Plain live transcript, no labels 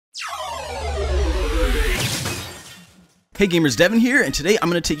Hey gamers, Devin here, and today I'm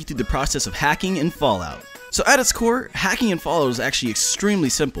going to take you through the process of hacking in Fallout. So at its core, hacking in Fallout is actually extremely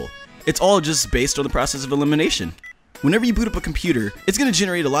simple. It's all just based on the process of elimination. Whenever you boot up a computer, it's going to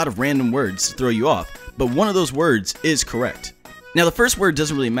generate a lot of random words to throw you off, but one of those words is correct. Now the first word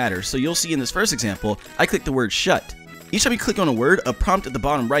doesn't really matter, so you'll see in this first example, I click the word shut. Each time you click on a word, a prompt at the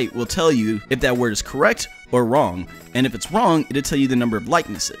bottom right will tell you if that word is correct or wrong, and if it's wrong, it'll tell you the number of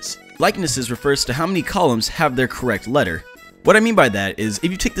likenesses. Likenesses refers to how many columns have their correct letter. What I mean by that is,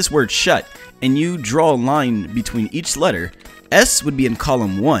 if you take this word shut and you draw a line between each letter, S would be in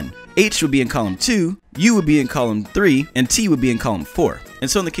column 1, H would be in column 2, U would be in column 3, and T would be in column 4.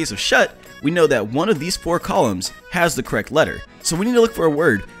 And so in the case of shut, we know that one of these 4 columns has the correct letter. So we need to look for a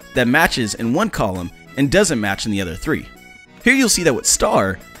word that matches in one column and doesn't match in the other 3. Here you'll see that with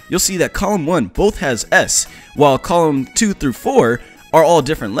star, you'll see that column 1 both has S, while column 2 through 4 are all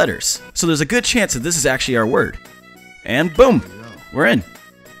different letters. So there's a good chance that this is actually our word. And boom, we're in.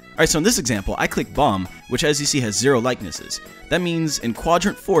 Alright, so in this example, I click bomb, which as you see has 0 likenesses. That means in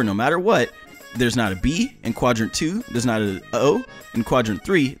quadrant 4, no matter what, there's not a B, in quadrant 2, there's not an O, in quadrant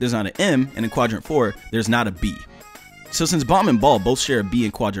 3, there's not an M, and in quadrant 4, there's not a B. So since bomb and ball both share a B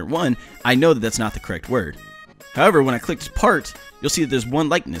in quadrant 1, I know that that's not the correct word. However, when I click part, you'll see that there's 1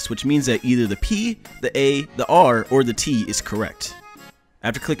 likeness, which means that either the P, the A, the R, or the T is correct.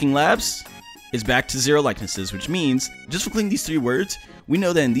 After clicking labs, it's back to 0 likenesses, which means, just for clicking these 3 words, we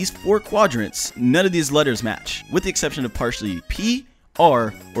know that in these 4 quadrants, none of these letters match, with the exception of partially P,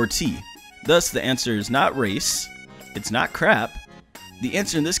 R, or T. Thus, the answer is not race, it's not crap. The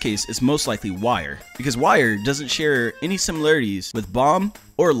answer in this case is most likely wire, because wire doesn't share any similarities with bomb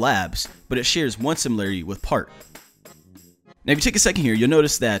or labs, but it shares one similarity with part. Now if you take a second here, you'll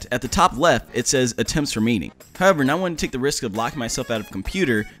notice that at the top left, it says attempts remaining. However, now I want to take the risk of locking myself out of a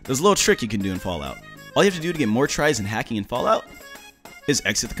computer, there's a little trick you can do in Fallout. All you have to do to get more tries in hacking in Fallout is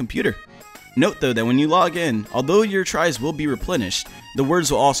exit the computer. Note though that when you log in, although your tries will be replenished, the words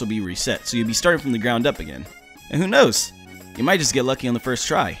will also be reset, so you'll be starting from the ground up again. And who knows, you might just get lucky on the first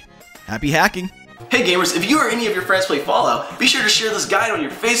try. Happy hacking! Hey gamers, if you or any of your friends play Fallout, be sure to share this guide on your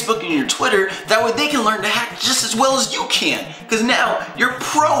Facebook and your Twitter, that way they can learn to hack just as well as you can, because now you're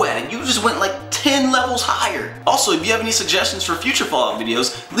pro at it, you just went like 10 levels higher. Also, if you have any suggestions for future Fallout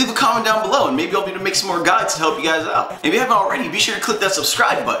videos, leave a comment down below and maybe I'll be able to make some more guides to help you guys out. If you haven't already, be sure to click that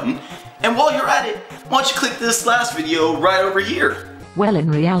subscribe button, and while you're at it, why don't you click this last video right over here. Well, in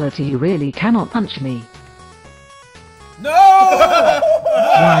reality you really cannot punch me. No!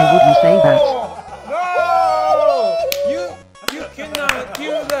 Why would you say that? No! You cannot do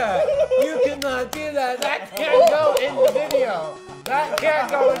that. You cannot do that. That can't go in the video. That can't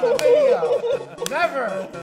go in the video. Never.